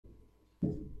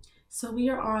So we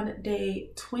are on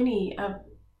day 20 of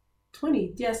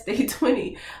day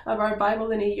 20 of our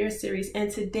Bible in a Year series.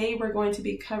 And today we're going to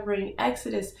be covering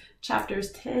Exodus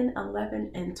chapters 10,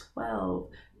 11, and 12.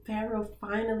 Pharaoh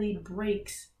finally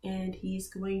breaks and he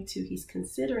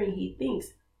thinks,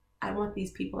 I want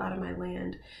these people out of my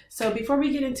land. So before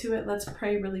we get into it, let's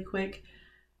pray really quick.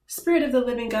 Spirit of the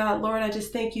living God, Lord, I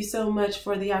just thank you so much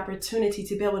for the opportunity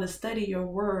to be able to study your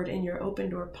word and your open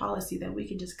door policy, that we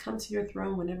can just come to your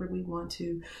throne whenever we want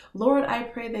to. Lord, I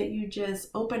pray that you just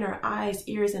open our eyes,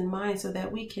 ears, and minds so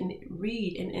that we can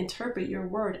read and interpret your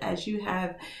word as you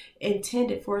have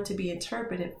intended for it to be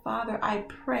interpreted. Father, I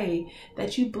pray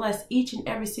that you bless each and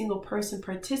every single person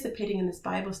participating in this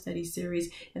Bible study series,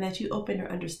 and that you open their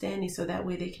understanding so that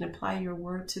way they can apply your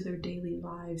word to their daily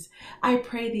lives. I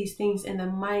pray these things in the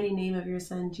mighty name of your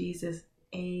son, Jesus.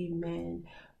 Amen.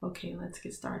 Okay, let's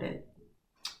get started.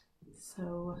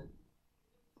 So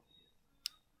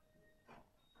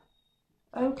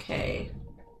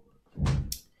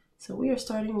we are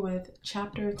starting with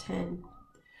chapter 10.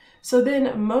 So then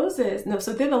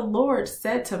the Lord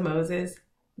said to Moses,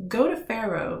 "Go to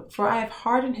Pharaoh, for I have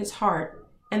hardened his heart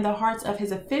and the hearts of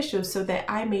his officials, so that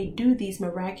I may do these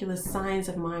miraculous signs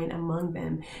of mine among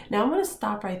them." Now I'm going to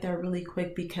stop right there really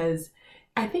quick, because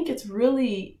I think it's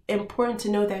really important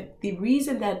to know that the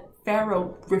reason that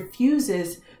Pharaoh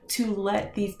refuses to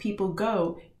let these people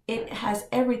go, it has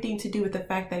everything to do with the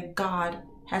fact that God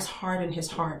has hardened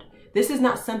his heart. This is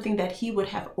not something that he would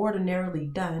have ordinarily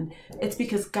done. It's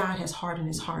because God has hardened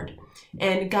his heart.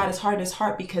 And God has hardened his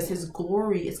heart because his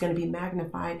glory is going to be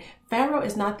magnified. Pharaoh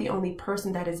is not the only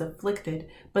person that is afflicted,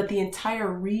 but the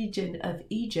entire region of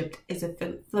Egypt is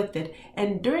afflicted.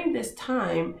 And during this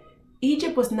time,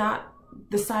 Egypt was not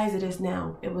the size it is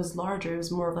now. It was larger. It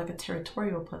was more of like a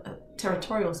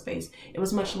territorial space. It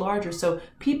was much larger. So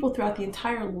people throughout the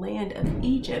entire land of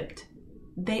Egypt,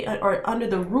 they are under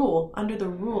the rule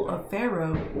of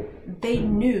Pharaoh.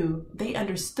 They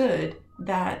understood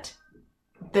that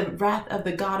the wrath of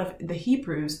the God of the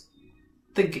Hebrews,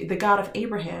 the God of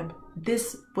Abraham,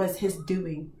 this was his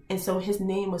doing. And so his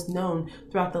name was known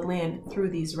throughout the land through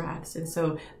these wraths. And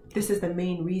so this is the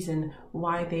main reason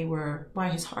why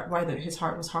his heart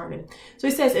was hardened. So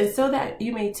he says, and so that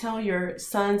you may tell your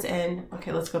sons and,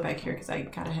 okay, let's go back here because I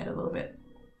got ahead a little bit.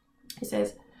 He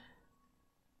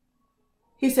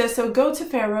says, so go to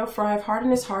Pharaoh, for I have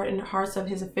hardened his heart and the hearts of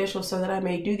his officials, so that I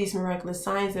may do these miraculous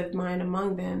signs of mine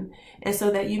among them, and so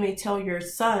that you may tell your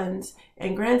sons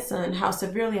and grandson how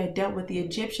severely I dealt with the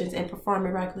Egyptians and performed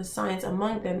miraculous signs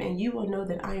among them, and you will know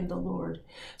that I am the Lord.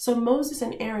 So Moses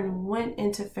and Aaron went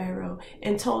into Pharaoh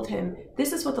and told him,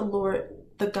 this is what the Lord,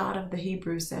 the God of the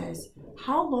Hebrews, says.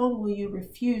 How long will you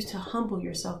refuse to humble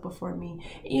yourself before me?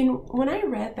 And when I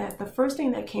read that, the first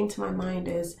thing that came to my mind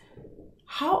is,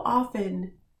 how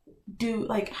often do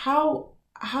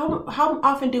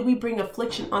we bring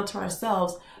affliction onto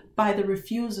ourselves by the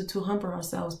refusal to humble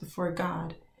ourselves before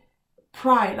God?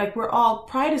 Pride,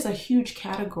 pride is a huge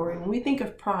category when we think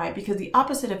of pride, because the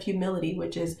opposite of humility,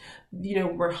 which is,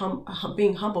 where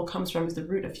being humble comes from, is the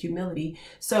root of humility.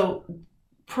 So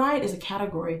pride is a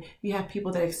category. You have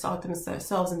people that exalt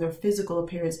themselves in their physical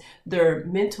appearance, their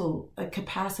mental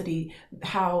capacity,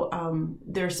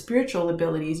 their spiritual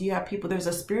abilities. You have people, there's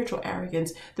a spiritual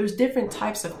arrogance. There's different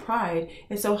types of pride.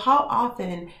 And so how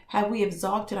often have we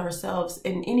exalted ourselves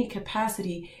in any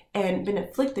capacity and been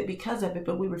afflicted because of it,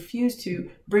 but we refuse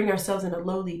to bring ourselves in a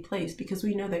lowly place, because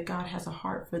we know that God has a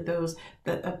heart for those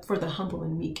for the humble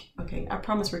and meek. Okay, I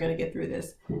promise we're going to get through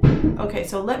this. Okay,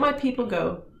 so let my people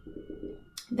go,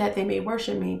 that they may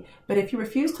worship me. But if you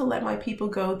refuse to let my people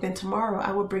go, then tomorrow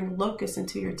I will bring locusts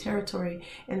into your territory,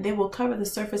 and they will cover the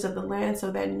surface of the land,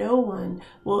 so that no one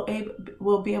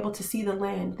will be able to see the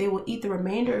land. They will eat the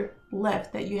remainder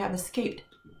left that you have escaped,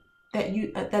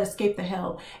 that escaped the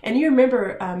hell. And you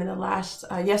remember in the last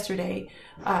yesterday,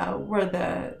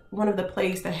 where one of the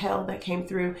plagues, the hail that came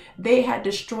through, they had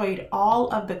destroyed all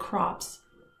of the crops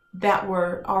that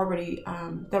were already up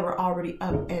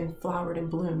and flowered and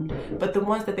bloomed. But the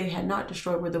ones that they had not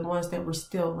destroyed were the ones that were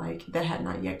still that had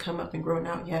not yet come up and grown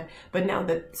out yet. But now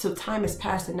so time has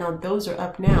passed, and now those are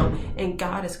up now, and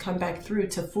God has come back through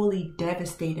to fully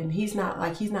devastate them. He's not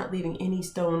leaving any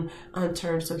stone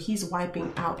unturned. So he's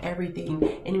wiping out everything,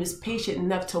 and he was patient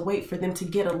enough to wait for them to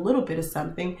get a little bit of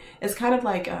something. It's kind of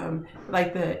like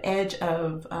the edge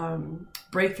of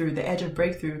breakthrough,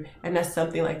 and that's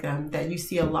something that you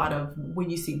see a lot of when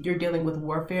you're dealing with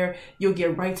warfare. You'll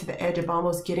get right to the edge of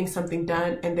almost getting something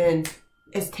done, and then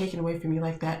it's taken away from you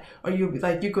like that. Or you're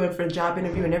going for a job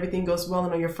interview and everything goes well,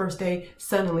 and on your first day,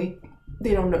 suddenly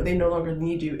they don't know, they no longer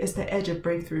need you. It's the edge of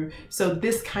breakthrough. So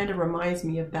this kind of reminds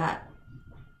me of that.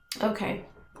 Okay.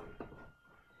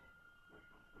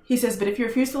 He says, but if you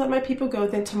refuse to let my people go,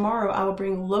 then tomorrow I will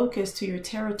bring locusts to your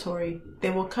territory. They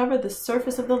will cover the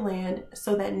surface of the land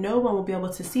so that no one will be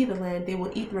able to see the land. They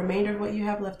will eat the remainder of what you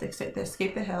have left except to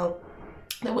escape the hell.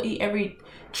 They will eat every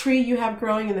tree you have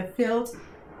growing in the fields.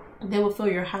 They will fill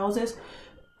your houses,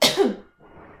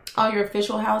 all your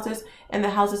official houses, and the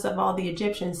houses of all the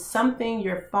Egyptians, something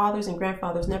your fathers and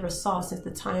grandfathers never saw since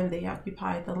the time they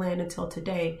occupied the land until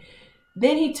today.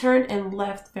 Then he turned and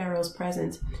left Pharaoh's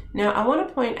presence. Now, I want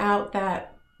to point out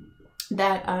that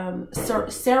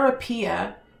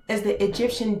Serapia is the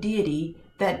Egyptian deity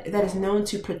that is known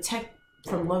to protect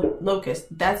from locusts.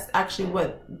 That's actually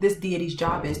what this deity's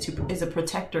job is a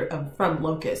protector from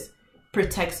locusts.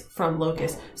 Protects from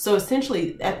locusts. So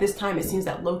essentially, at this time, it seems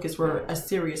that locusts were a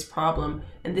serious problem,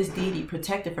 and this deity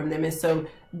protected from them. And so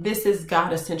this is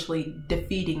God essentially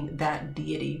defeating that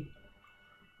deity.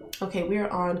 Okay, we are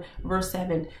on verse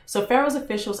 7. So Pharaoh's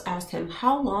officials asked him,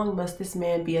 how long must this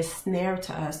man be a snare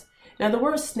to us? Now the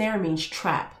word snare means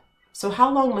trap. So how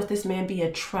long must this man be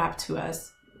a trap to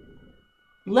us?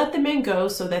 Let the men go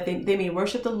so that they may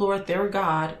worship the Lord their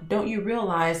God. Don't you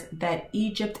realize that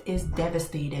Egypt is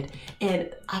devastated?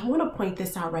 And I want to point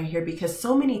this out right here, because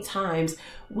so many times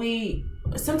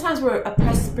sometimes we're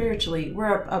oppressed spiritually.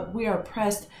 We are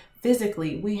oppressed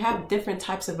physically. We have different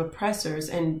types of oppressors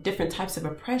and different types of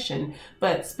oppression,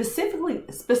 but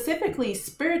specifically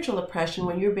spiritual oppression,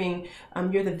 when you're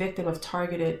you're the victim of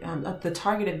the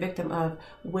targeted victim of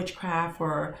witchcraft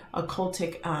or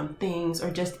occultic things, or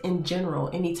just in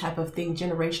general, any type of thing,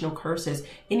 generational curses,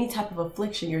 any type of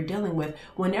affliction you're dealing with.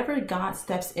 Whenever God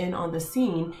steps in on the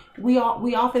scene, we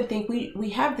often think we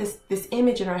have this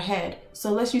image in our head.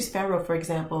 So let's use Pharaoh, for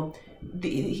example.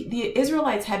 The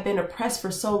Israelites have been oppressed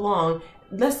for so long.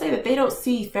 Let's say that they don't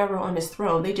see Pharaoh on his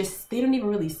throne. They don't even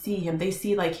really see him. They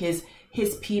see like his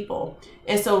people.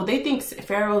 And so they think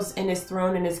Pharaoh's in his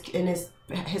throne and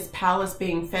his palace,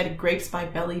 being fed grapes by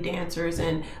belly dancers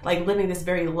and like living this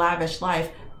very lavish life.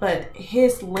 But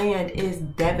his land is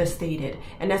devastated.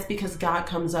 And that's because God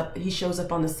comes up, he shows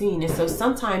up on the scene. And so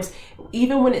sometimes,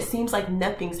 even when it seems like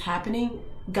nothing's happening,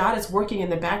 God is working in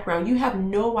the background. You have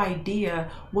no idea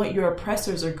what your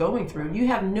oppressors are going through. You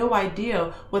have no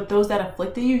idea what those that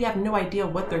afflicted you, you have no idea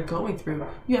what they're going through.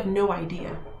 You have no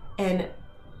idea. And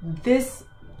this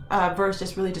verse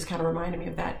just kind of reminded me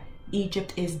of that.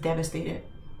 Egypt is devastated.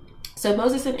 So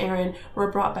Moses and Aaron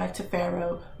were brought back to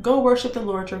Pharaoh. Go worship the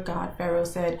Lord your God, Pharaoh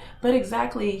said. But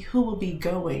exactly who will be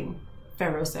going?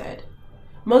 Pharaoh said.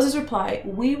 Moses replied,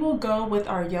 we will go with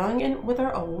our young and with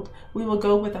our old. We will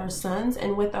go with our sons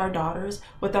and with our daughters,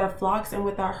 with our flocks and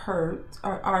with our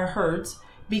herds,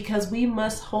 because we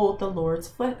must hold the Lord's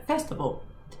festival.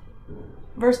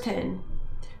 Verse 10.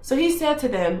 So he said to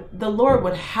them, the Lord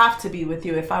would have to be with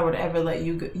you if I were to ever let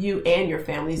you and your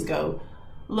families go.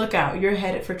 Look out, you're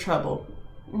headed for trouble.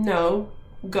 No,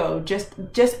 go. Just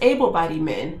able-bodied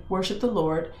men worship the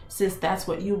Lord, since that's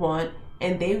what you want.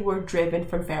 And they were driven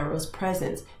from Pharaoh's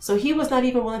presence. So he was not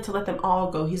even willing to let them all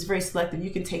go. He's very selective.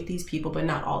 You can take these people, but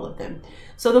not all of them.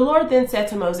 So the Lord then said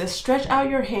to Moses, stretch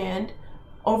out your hand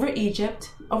over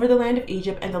Egypt, over the land of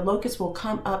Egypt, and the locusts will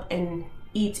come up and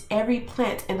eat every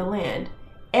plant in the land,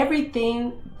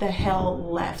 everything the hell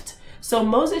left. So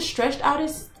Moses stretched out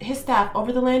his staff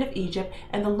over the land of Egypt,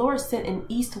 and the Lord sent an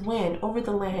east wind over the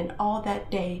land all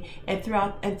that day and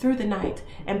through the night.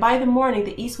 And by the morning,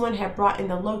 the east wind had brought in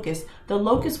the locusts. The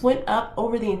locusts went up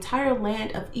over the entire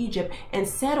land of Egypt and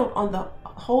settled on the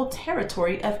whole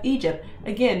territory of Egypt.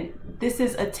 Again, this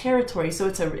is a territory, so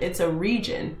it's a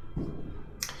region.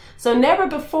 So never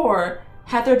before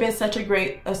had there been such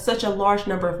a large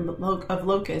number of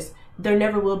locusts. There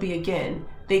never will be again.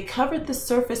 They covered the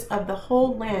surface of the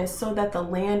whole land so that the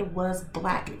land was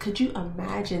black. Could you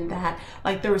imagine that?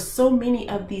 Like, there were so many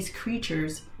of these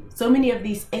creatures, so many of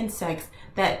these insects,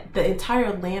 that the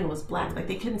entire land was black. Like,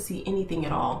 they couldn't see anything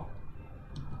at all.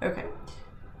 Okay.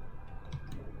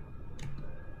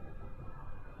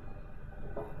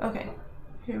 Okay.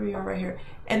 Here we are right here.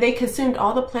 And they consumed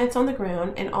all the plants on the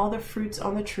ground and all the fruits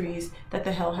on the trees that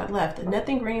the hell had left. And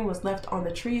nothing green was left on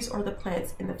the trees or the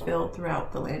plants in the field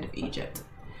throughout the land of Egypt.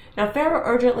 Now Pharaoh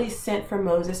urgently sent for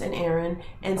Moses and Aaron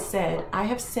and said, I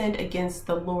have sinned against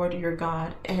the Lord your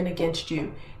God and against you.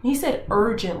 And he said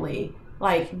urgently,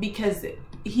 like, because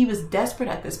he was desperate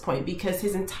at this point, because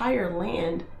his entire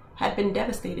land had been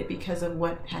devastated because of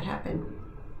what had happened.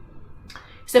 He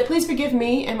said, please forgive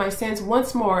me and my sins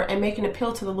once more and make an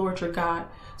appeal to the Lord your God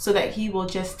so that he will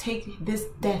just take this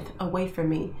death away from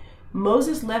me.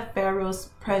 Moses left Pharaoh's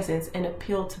presence and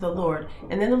appealed to the Lord.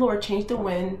 And then the Lord changed the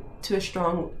wind to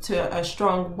a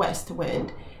strong west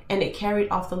wind, and it carried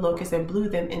off the locusts and blew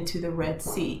them into the Red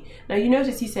Sea. Now you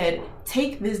notice he said,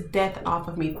 "Take this death off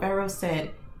of me." Pharaoh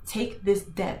said, "Take this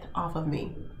death off of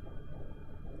me."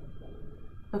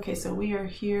 Okay, so we are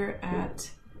here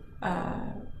at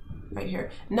right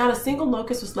here. Not a single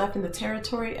locust was left in the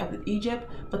territory of Egypt,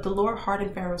 but the Lord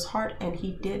hardened Pharaoh's heart, and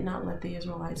he did not let the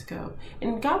Israelites go.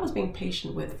 And God was being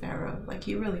patient with Pharaoh, like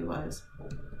he really was.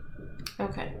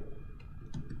 Okay.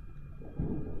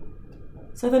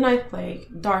 So the ninth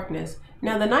plague, darkness.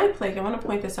 Now the ninth plague, I want to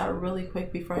point this out really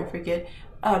quick before I forget.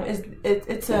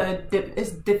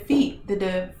 It's defeat. The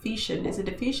defeation. Is it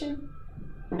defeation?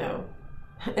 No.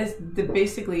 It's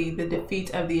basically the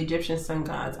defeat of the Egyptian sun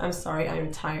gods. I'm sorry,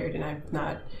 I'm tired and I've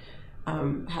not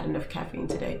had enough caffeine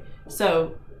today.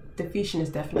 So defeation is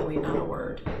definitely not a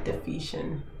word.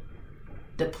 Defeation.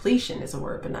 Depletion is a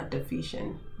word, but not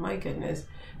defeation. My goodness.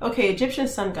 Okay, Egyptian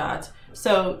sun gods.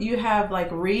 So you have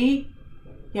like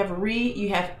you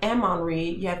have Amon-Re,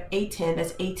 you have Aten,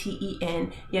 that's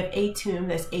A-T-E-N, you have Atum,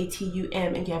 that's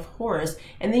A-T-U-M, and you have Horus,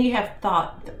 and then you have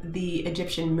Thoth, the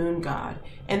Egyptian moon god.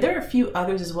 And there are a few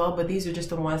others as well, but these are just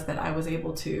the ones that I was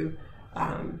able to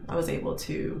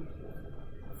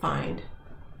find.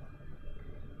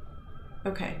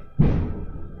 Okay.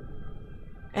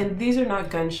 And these are not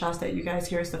gunshots that you guys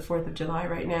hear. It's the 4th of July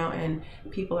right now, and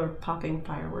people are popping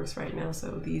fireworks right now,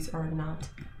 so these are not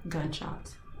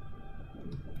gunshots.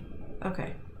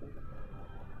 Okay.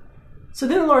 So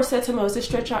then the Lord said to Moses,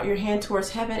 "Stretch out your hand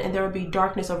towards heaven, and there will be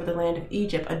darkness over the land of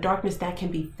Egypt, a darkness that can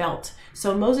be felt."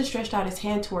 So Moses stretched out his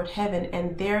hand toward heaven,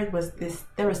 and there was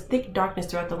thick darkness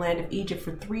throughout the land of Egypt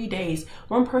for 3 days.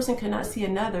 One person could not see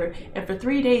another, and for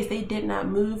 3 days they did not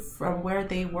move from where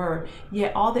they were.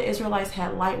 Yet all the Israelites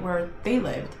had light where they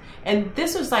lived. And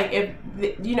this was like, if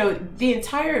the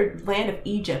entire land of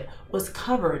Egypt was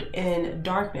covered in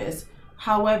darkness.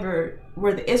 However,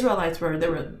 where the Israelites were,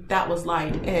 that was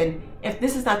light. And if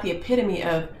this is not the epitome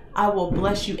of, "I will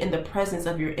bless you in the presence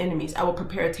of your enemies. I will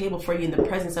prepare a table for you in the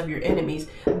presence of your enemies."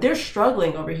 They're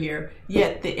struggling over here.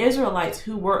 Yet the Israelites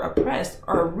who were oppressed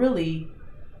are really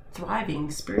thriving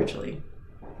spiritually.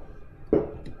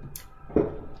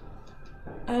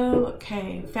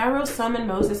 Okay. Pharaoh summoned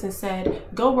Moses and said,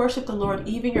 "Go worship the Lord.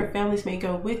 Even your families may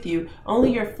go with you.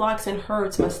 Only your flocks and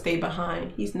herds must stay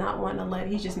behind." He's not wanting to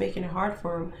he's just making it hard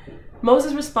for him.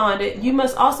 Moses responded, "You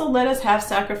must also let us have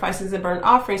sacrifices and burnt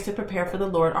offerings to prepare for the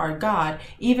Lord our God.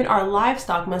 Even our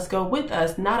livestock must go with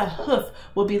us. Not a hoof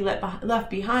will be left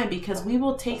behind, because we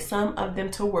will take some of them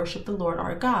to worship the Lord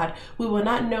our God. We will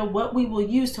not know what we will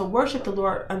use to worship the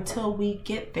Lord until we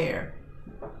get there."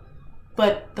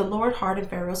 But the Lord hardened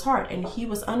Pharaoh's heart, and he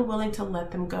was unwilling to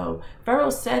let them go. Pharaoh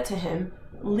said to him,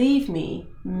 "Leave me.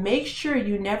 Make sure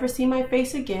you never see my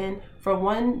face again, for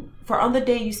on the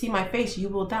day you see my face, you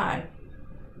will die."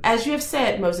 "As you have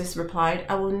said," Moses replied,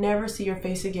 "I will never see your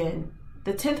face again."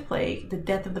 The 10th plague, the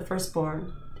death of the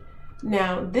firstborn.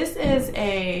 Now, this is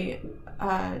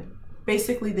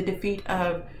basically the defeat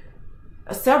of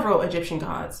several Egyptian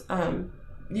gods.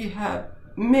 You have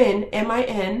Min,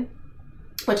 M-I-N,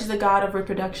 which is the god of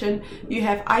reproduction. You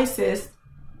have Isis,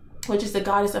 which is the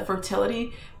goddess of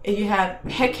fertility. And you have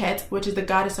Heket, which is the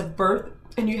goddess of birth.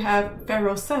 And you have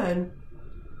Pharaoh's son,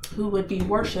 who would be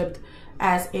worshipped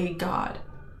as a god.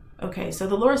 Okay, so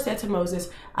the Lord said to Moses,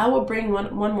 "I will bring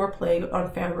one more plague on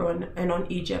Pharaoh and on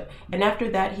Egypt, and after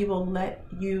that he will let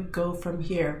you go from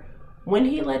here. When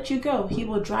he lets you go, he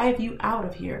will drive you out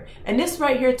of here." And this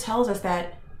right here tells us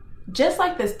that just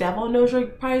like this devil knows your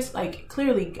price, like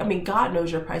clearly, God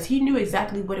knows your price. He knew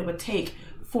exactly what it would take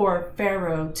for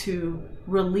Pharaoh to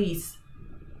release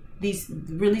the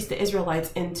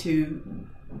Israelites to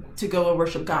go and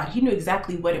worship God. He knew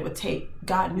exactly what it would take.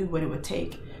 God knew what it would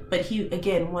take. But he,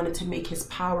 again, wanted to make his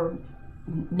power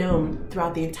known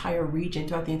throughout the entire region,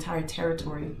 throughout the entire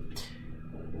territory.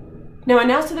 Now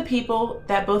announce to the people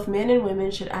that both men and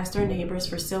women should ask their neighbors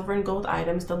for silver and gold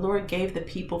items. The Lord gave the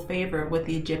people favor with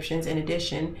the Egyptians. In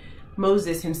addition,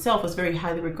 Moses himself was very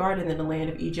highly regarded in the land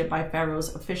of Egypt by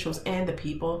Pharaoh's officials and the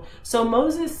people. So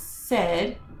Moses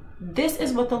said, "This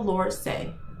is what the Lord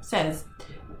says.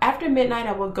 After midnight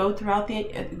I will go throughout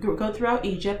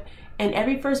Egypt, and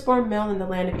every firstborn male in the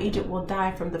land of Egypt will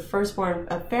die, from the firstborn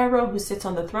of Pharaoh who sits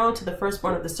on the throne to the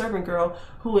firstborn of the servant girl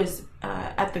who is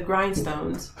at the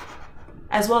grindstones,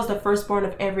 as well as the firstborn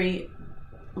of every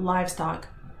livestock.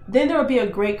 Then there will be a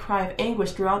great cry of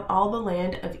anguish throughout all the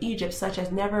land of Egypt, such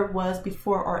as never was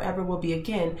before or ever will be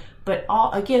again. But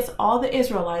against all the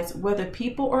Israelites, whether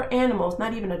people or animals,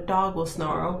 not even a dog will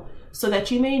snarl. so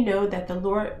that you may know that the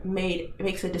Lord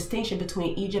makes a distinction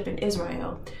between Egypt and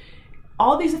Israel.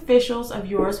 All these officials of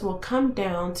yours will come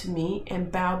down to me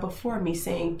and bow before me,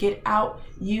 saying, get out,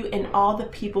 you and all the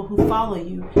people who follow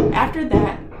you. After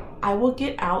that, I will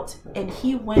get out. And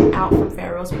he went out from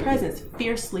Pharaoh's presence,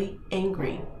 fiercely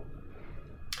angry.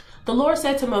 The Lord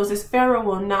said to Moses, Pharaoh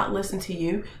will not listen to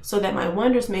you, so that my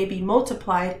wonders may be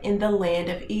multiplied in the land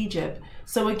of Egypt.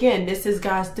 So again, this is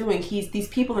God's doing. These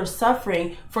people are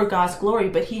suffering for God's glory,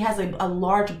 but he has a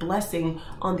large blessing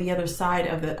on the other side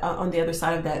of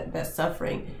that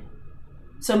suffering.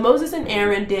 So Moses and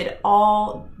Aaron did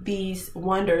all these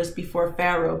wonders before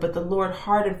Pharaoh, but the Lord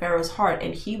hardened Pharaoh's heart,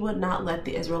 and he would not let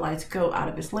the Israelites go out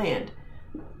of his land.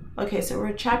 Okay, so we're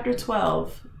in chapter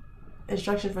 12.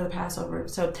 Instruction for the Passover.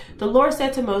 So the Lord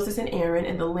said to Moses and Aaron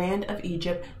in the land of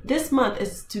Egypt, this month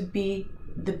is to be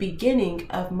the beginning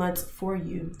of months for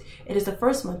you. It is the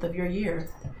first month of your year.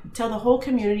 Tell the whole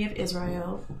community of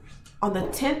Israel, on the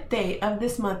 10th day of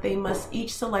this month, they must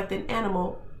each select an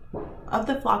animal of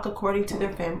the flock according to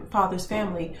their father's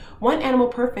family, one animal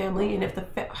per family. And if the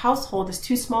household is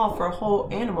too small for a whole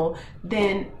animal,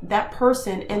 then that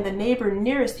person and the neighbor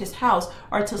nearest his house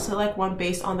are to select one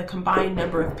based on the combined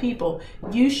number of people.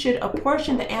 You should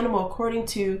apportion the animal according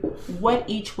to what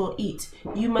each will eat.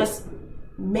 You must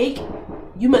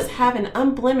have an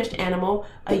unblemished animal,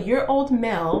 a year-old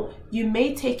male. You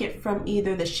may take it from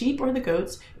either the sheep or the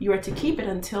goats. You are to keep it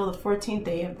until the 14th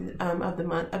day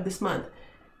of this month.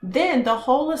 Then the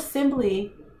whole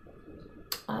assembly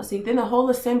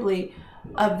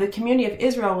of the community of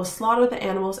Israel will slaughter the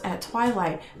animals at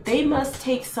twilight. They must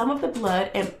take some of the blood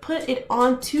and put it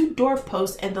on 2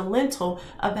 doorposts and the lintel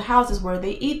of the houses where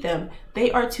they eat them.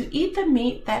 They are to eat the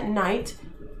meat that night.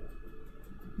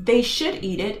 They should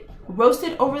eat it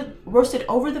roasted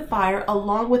over the fire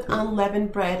along with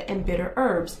unleavened bread and bitter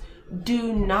herbs.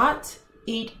 Do not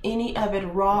eat any of it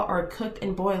raw or cooked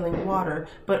in boiling water,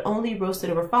 but only roasted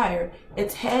over fire,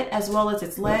 its head as well as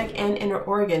its leg and inner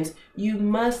organs. You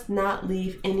must not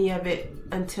leave any of it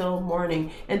until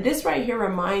morning. And this right here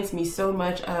reminds me so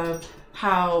much of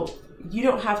how you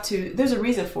don't have to, there's a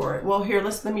reason for it. Well, here,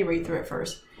 let me read through it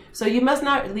first. So you must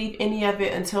not leave any of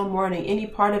it until morning. Any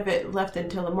part of it left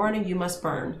until the morning, you must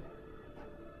burn.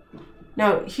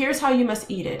 Now, here's how you must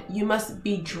eat it. You must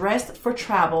be dressed for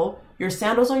travel, your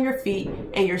sandals on your feet,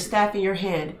 and your staff in your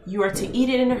hand. You are to eat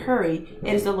it in a hurry.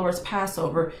 It is the Lord's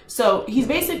Passover. So he's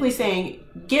basically saying,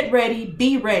 get ready,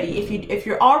 be ready. If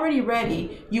you're already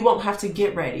ready, you won't have to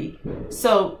get ready.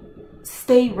 So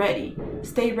stay ready.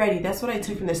 Stay ready. That's what I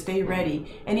took from the stay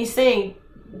ready. And he's saying,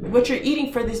 what you're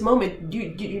eating for this moment,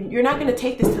 you're not going to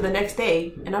take this to the next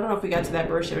day. And I don't know if we got to that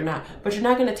verse yet or not, but you're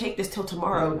not going to take this till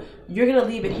tomorrow. You're going to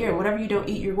leave it here. And whatever you don't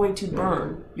eat, you're going to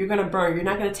burn. You're going to burn. You're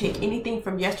not going to take anything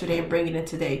from yesterday and bring it in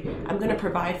today. I'm going to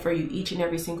provide for you each and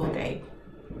every single day.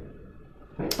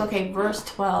 Okay, verse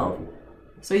 12.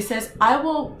 So he says, I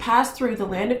will pass through the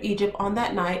land of Egypt on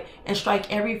that night and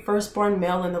strike every firstborn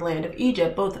male in the land of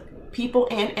Egypt, both people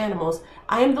and animals.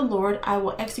 I am the Lord. I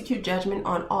will execute judgment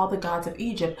on all the gods of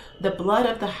Egypt. The blood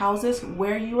of the houses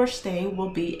where you are staying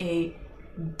will be a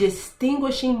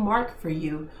distinguishing mark for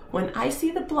you. When I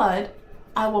see the blood,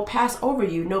 I will pass over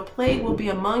you. No plague will be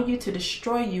among you to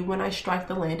destroy you when I strike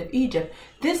the land of Egypt.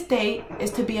 This day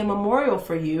is to be a memorial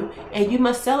for you, and you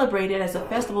must celebrate it as a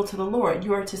festival to the Lord.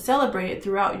 You are to celebrate it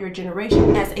throughout your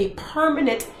generation as a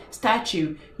permanent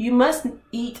statute. You must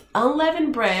eat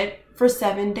unleavened bread for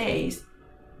 7 days.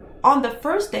 On the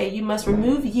first day, you must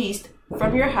remove yeast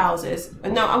from your houses.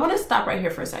 Now, I want to stop right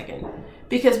here for a second,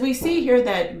 because we see here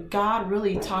that God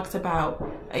really talks about,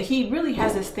 he really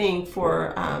has this thing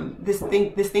for this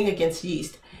thing against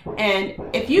yeast. And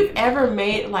if you've ever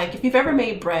made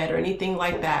bread or anything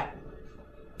like that,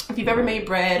 if you've ever made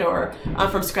bread or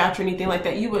from scratch or anything like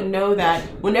that, you would know that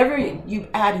whenever you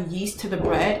add yeast to the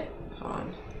bread,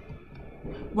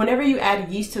 whenever you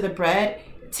add yeast to the bread,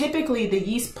 typically the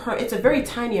yeast, it's a very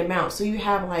tiny amount. So you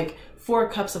have like 4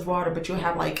 cups of water, but you'll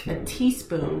have like a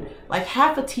teaspoon, like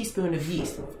half a teaspoon of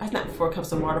yeast. That's not 4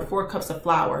 cups of water, 4 cups of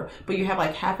flour, but you have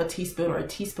like half a teaspoon or a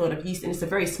teaspoon of yeast, and it's a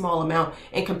very small amount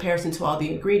in comparison to all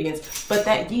the ingredients. But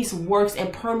that yeast works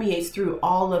and permeates through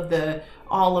all of the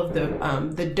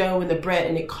dough and the bread,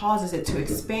 and it causes it to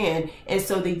expand. And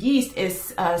so the yeast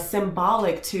is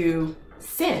symbolic to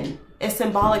sin. It's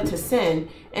symbolic to sin.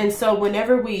 And so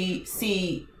whenever we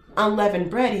see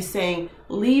unleavened bread, he's saying,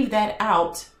 leave that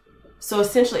out. So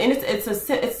essentially, and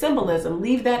it's symbolism.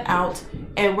 Leave that out,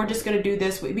 and we're just going to do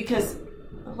this because,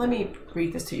 let me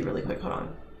read this to you really quick. Hold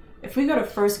on. If we go to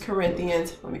 1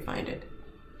 Corinthians, let me find it.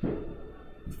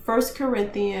 1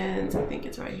 Corinthians, I think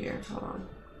it's right here. Hold on.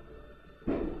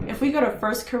 If we go to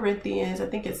 1 Corinthians, I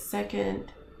think it's 2nd.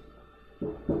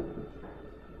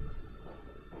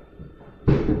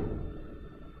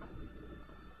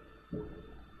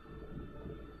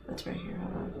 That's right here.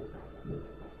 Hold on.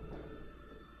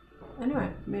 I know I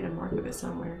made a mark of it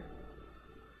somewhere.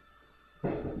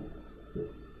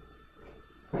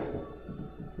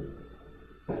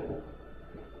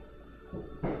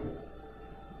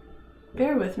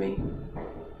 Bear with me.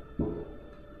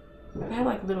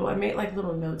 I made like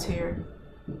little notes here.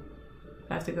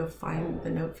 I have to go find the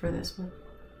note for this one.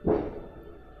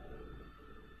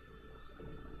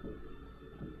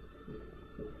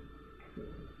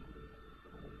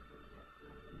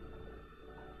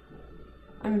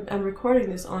 I'm recording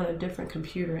this on a different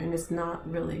computer, and it's not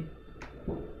really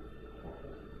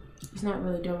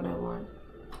doing what I want.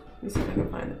 Let me see if I can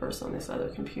find the verse on this other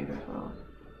computer. Hold on.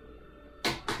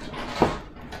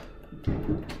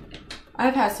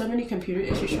 I've had so many computer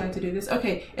issues trying to do this.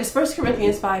 Okay, it's 1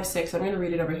 Corinthians 5:6. I'm going to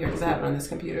read it over here because I have it on this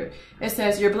computer. It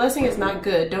says, your blessing is not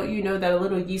good. Don't you know that a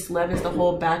little yeast leavens the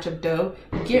whole batch of dough?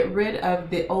 Get rid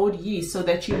of the old yeast so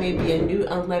that you may be a new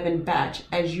unleavened batch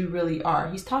as you really are.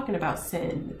 He's talking about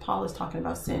sin. Paul is talking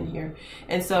about sin here.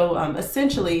 And so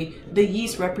essentially the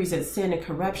yeast represents sin and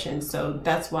corruption. So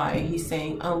that's why he's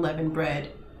saying unleavened bread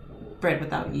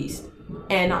without yeast.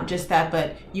 And not just that,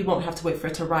 but you won't have to wait for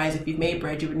it to rise. If you've made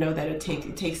bread, you would know that it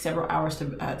takes several hours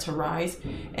to rise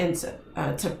and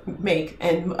to make.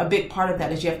 And a big part of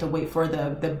that is you have to wait for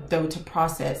the dough to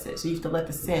process it. So you have to let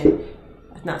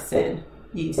the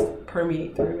yeast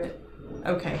permeate through it.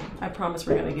 Okay, I promise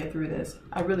we're going to get through this.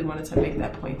 I really wanted to make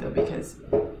that point though because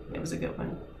it was a good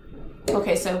one.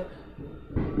 Okay, so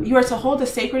you are to hold a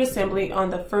sacred assembly on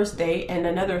the first day and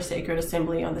another sacred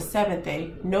assembly on the seventh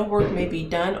day. No work may be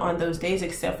done on those days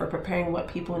except for preparing what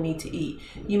people need to eat.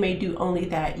 You may do only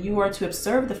that. You are to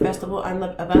observe the festival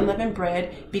of unleavened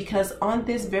bread, because on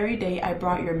this very day I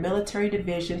brought your military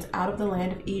divisions out of the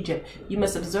land of Egypt. You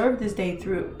must observe this day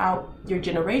throughout your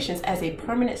generations as a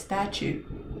permanent statute.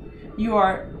 You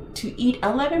are to eat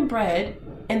unleavened bread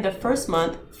in the first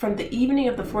month, from the evening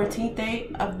of the 14th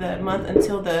day of the month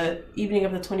until the evening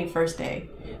of the 21st day.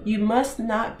 You must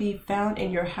not be found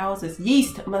in your houses.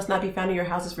 Yeast must not be found in your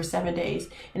houses for 7 days.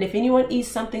 And if anyone eats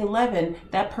something leavened,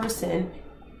 that person,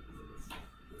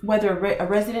 whether a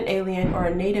resident alien or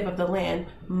a native of the land,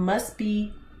 must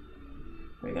be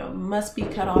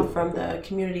cut off from the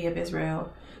community of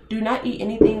Israel. Do not eat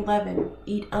anything leavened.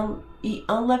 Eat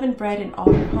unleavened bread in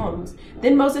all your homes.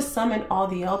 Then Moses summoned all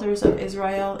the elders of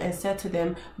Israel and said to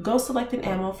them, go select an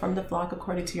animal from the flock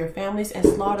according to your families and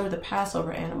slaughter the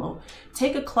Passover animal.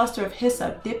 Take a cluster of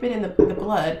hyssop, dip it in the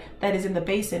blood that is in the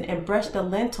basin, and brush the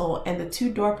lintel and the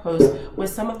 2 doorposts with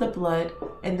some of the blood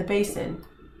in the basin.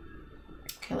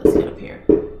 Okay, let's get up here.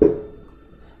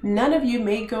 None of you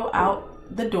may go out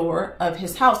the door of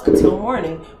his house until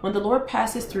morning, when the Lord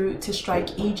passes through to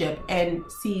strike Egypt and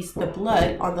sees the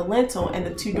blood on the lintel and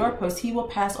the 2 doorposts. He will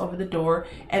pass over the door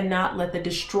and not let the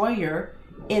destroyer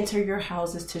enter your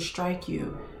houses to strike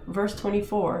you. Verse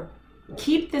 24.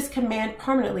 Keep this command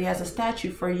permanently as a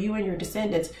statute for you and your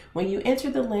descendants. When you enter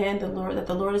the land that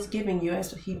the Lord is giving you,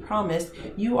 as he promised,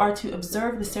 you are to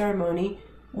observe the ceremony.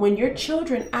 When your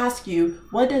children ask you,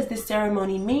 what does this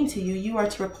ceremony mean to you? You are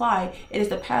to reply, it is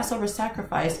the Passover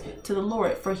sacrifice to the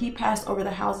Lord, for he passed over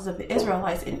the houses of the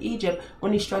Israelites in Egypt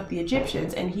when he struck the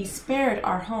Egyptians, and he spared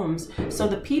our homes. So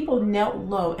the people knelt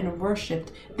low and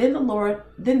worshipped. Then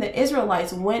the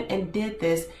Israelites went and did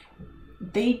this.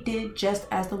 They did just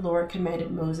as the Lord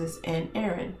commanded Moses and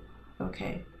Aaron.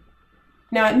 Okay.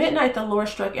 Now at midnight the Lord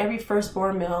struck every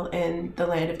firstborn male in the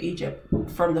land of Egypt,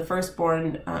 from the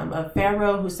firstborn of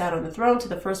Pharaoh who sat on the throne to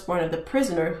the firstborn of the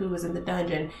prisoner who was in the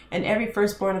dungeon, and every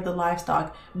firstborn of the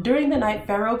livestock. During the night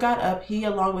Pharaoh got up, he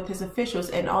along with his officials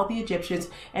and all the Egyptians,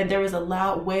 and there was a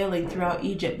loud wailing throughout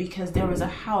Egypt, because there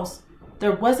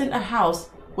wasn't a house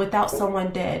without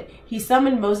someone dead. He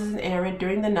summoned Moses and Aaron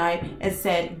during the night and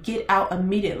said, get out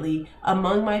immediately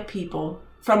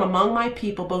from among my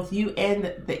people, both you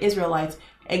and the Israelites,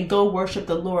 and go worship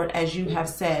the Lord as you have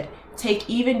said. Take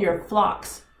even your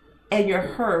flocks and your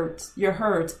herds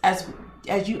as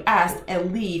you asked,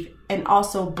 and leave, and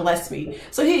also bless me.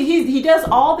 So he does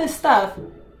all this stuff,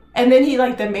 and then he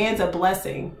demands a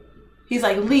blessing. He's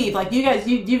like, leave, you guys,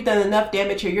 you've done enough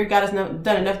damage here. Your God has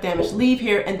done enough damage. Leave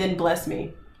here and then bless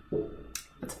me.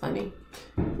 That's funny.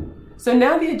 So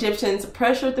now the Egyptians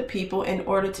pressured the people in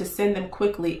order to send them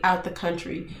quickly out the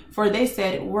country, for they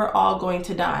said, we're all going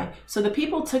to die. So the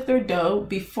people took their dough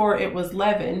before it was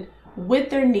leavened,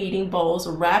 with their kneading bowls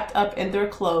wrapped up in their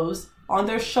clothes on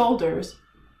their shoulders.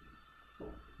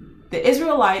 The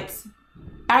Israelites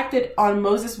acted on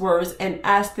Moses' words and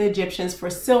asked the Egyptians for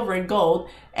silver and gold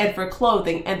and for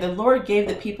clothing. And the Lord gave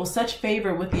the people such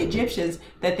favor with the Egyptians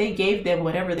that they gave them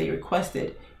whatever they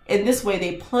requested. In this way,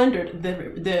 they plundered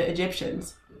the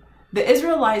Egyptians. The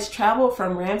Israelites traveled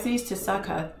from Ramses to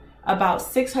Succoth, about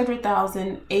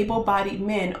 600,000 able-bodied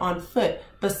men on foot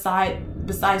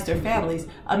besides their families.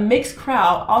 A mixed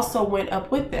crowd also went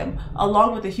up with them,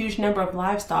 along with a huge number of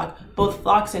livestock, both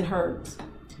flocks and herds.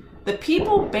 The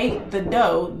people baked the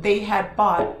dough they had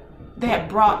brought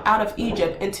out of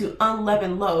Egypt into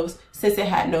unleavened loaves, since it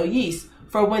had no yeast.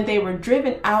 For when they were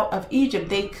driven out of Egypt,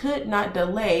 they could not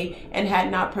delay and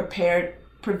had not prepared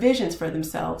provisions for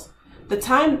themselves. The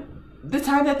time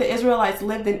that the Israelites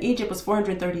lived in Egypt was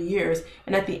 430 years,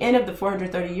 and at the end of the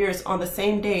 430 years, on the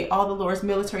same day, all the Lord's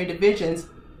military divisions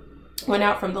went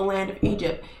out from the land of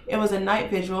Egypt. It was a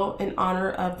night vigil in honor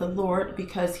of the Lord,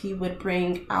 because he would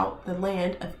bring out the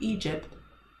land of Egypt.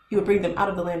 He would bring them out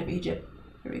of the land of Egypt.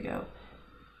 Here we go.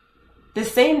 The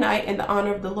same night, in the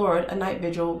honor of the Lord, a night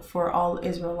vigil for all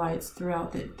Israelites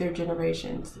throughout their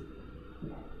generations.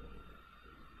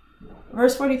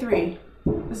 Verse 43.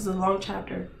 This is a long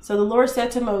chapter. So the Lord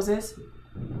said to Moses,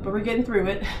 but we're getting through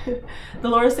it. The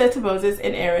Lord said to Moses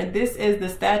and Aaron, "This is the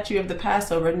statute of the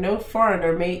Passover. No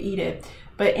foreigner may eat it,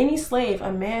 but any slave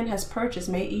a man has purchased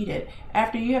may eat it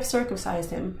after you have circumcised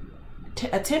him.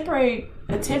 A temporary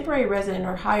resident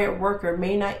or hired worker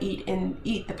may not eat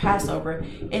the Passover.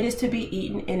 It is to be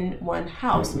eaten in one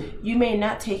house. You may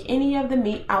not take any of the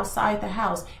meat outside the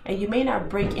house, and you may not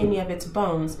break any of its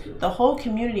bones. The whole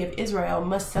community of Israel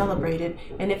must celebrate it.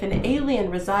 And if an alien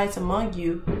resides among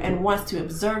you and wants to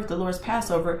observe the Lord's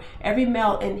Passover, every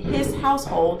male in his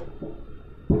household,"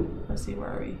 let's see, where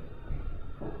are we?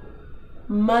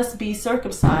 "must be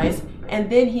circumcised, and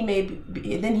then he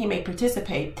may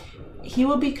participate. He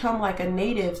will become like a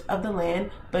native of the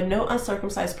land, but no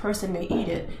uncircumcised person may eat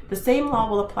it. The same law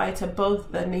will apply to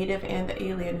both the native and the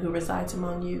alien who resides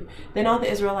among you." Then all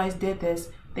the Israelites did this.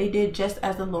 They did just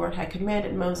as the Lord had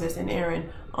commanded Moses and Aaron.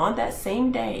 On that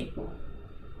same day,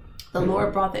 the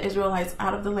Lord brought the Israelites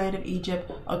out of the land of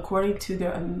Egypt according to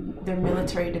their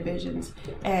military divisions.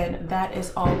 And that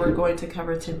is all we're going to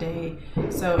cover today.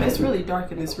 So it's really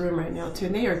dark in this room right now too,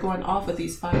 and they are going off with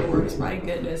these fireworks. My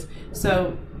goodness.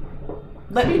 So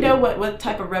let me know what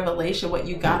type of revelation, what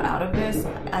you got out of this.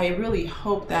 I really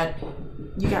hope that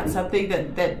you got something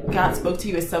that God spoke to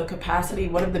you in some capacity.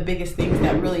 One of the biggest things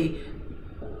that really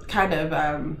kind of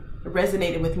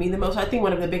resonated with me the most, I think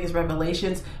one of the biggest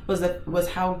revelations was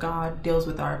how God deals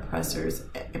with our oppressors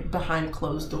behind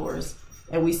closed doors.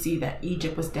 And we see that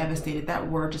Egypt was devastated.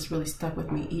 That word just really stuck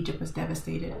with me. Egypt was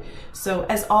devastated. So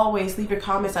as always, leave your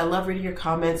comments. I love reading your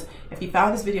comments. If you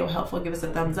found this video helpful, give us a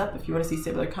thumbs up. If you want to see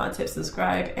similar content,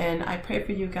 subscribe. And I pray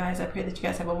for you guys. I pray that you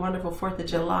guys have a wonderful 4th of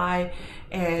July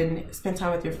and spend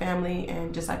time with your family.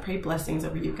 And I pray blessings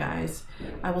over you guys.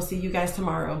 I will see you guys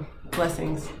tomorrow.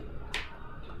 Blessings.